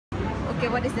Okay,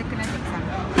 what is the kinetic sand?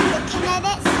 The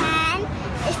kinetic sand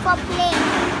is for playing,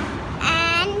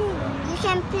 and you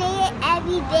can play it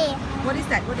every day. What is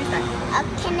that? What is that? A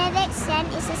kinetic sand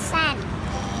is a sand.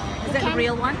 Is that a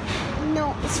real one?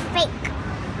 No, it's fake.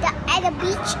 The other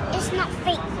beach is not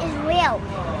fake, it's real.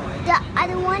 The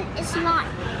other one is not.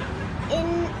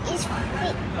 It's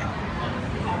fake.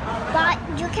 But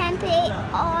you can play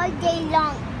all day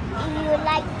long if you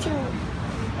like to.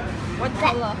 What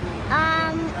color?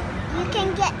 You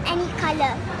can get any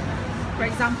color. For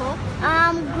example?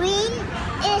 Green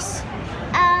is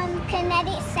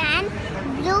kinetic sand.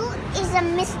 Blue is a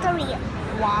mystery.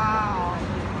 Wow.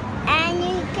 And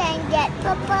you can get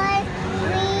purple,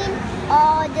 green,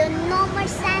 or the normal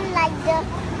sand like the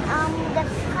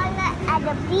color at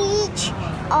the beach,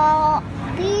 or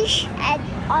and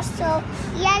also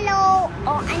yellow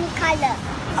or any color.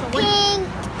 So A pink,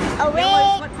 a yellow is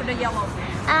red. what for the yellow?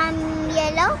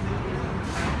 Yellow.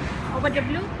 Oh, but the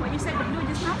blue? What you said, the blue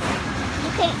just now?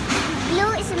 Okay,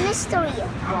 blue is a mystery.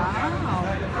 Wow.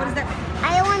 What is that?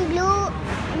 I don't want blue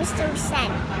mystery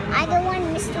sand. I don't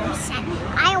want mystery sand.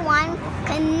 I want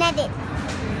kinetic.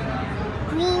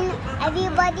 Green,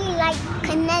 everybody like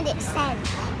kinetic sand.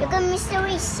 Because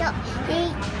mystery is so,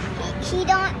 he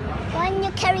don't, when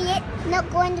you carry it, not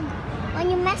going to, when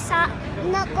you mess up,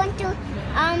 not going to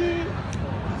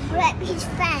grab his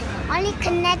fan. Only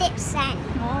kinetic sand.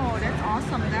 Oh, that's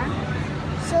awesome then.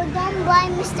 So don't buy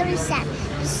mystery sand.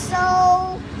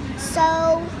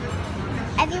 So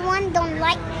everyone don't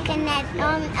like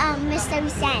mystery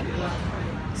sand.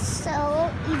 So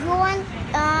if you want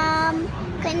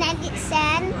kinetic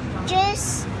sand,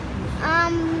 just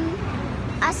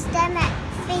ask them at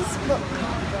Facebook.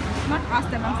 Not ask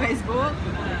them on Facebook.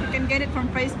 You can get it from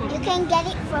Facebook. You can get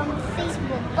it from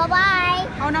Facebook. Bye bye.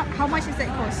 How much is that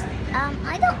cost?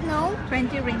 I don't know.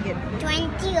 20 ringgit.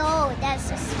 20. Oh, that's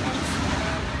expensive.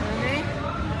 Okay.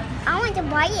 I want to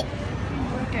buy it.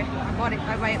 Okay, I bought it.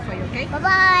 I buy it for you, okay? Bye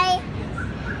bye.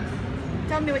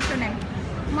 Tell me what's your name?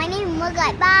 My name is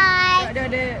Megat. Bye.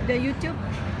 The YouTube?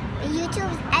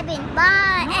 YouTube's Evan.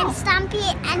 Bye. No. And Stampy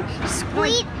and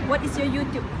Squid. What is your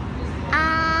YouTube?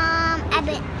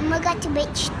 Evan. Megat to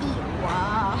HD.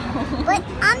 Wow. But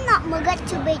I'm not Megat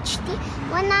to HD.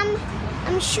 When I'm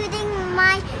shooting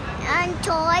my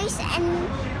toys and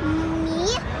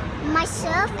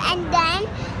myself, and then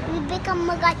we become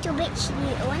Megat to HD.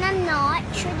 When I'm not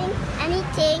shooting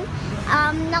anything,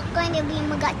 I'm not going to be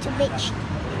Megat to HD.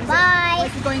 Bye.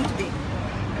 What's it going to be?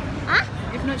 Huh?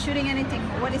 If not shooting anything,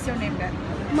 what is your name then?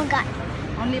 Megat.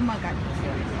 Only Megat.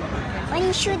 When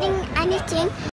you're shooting anything,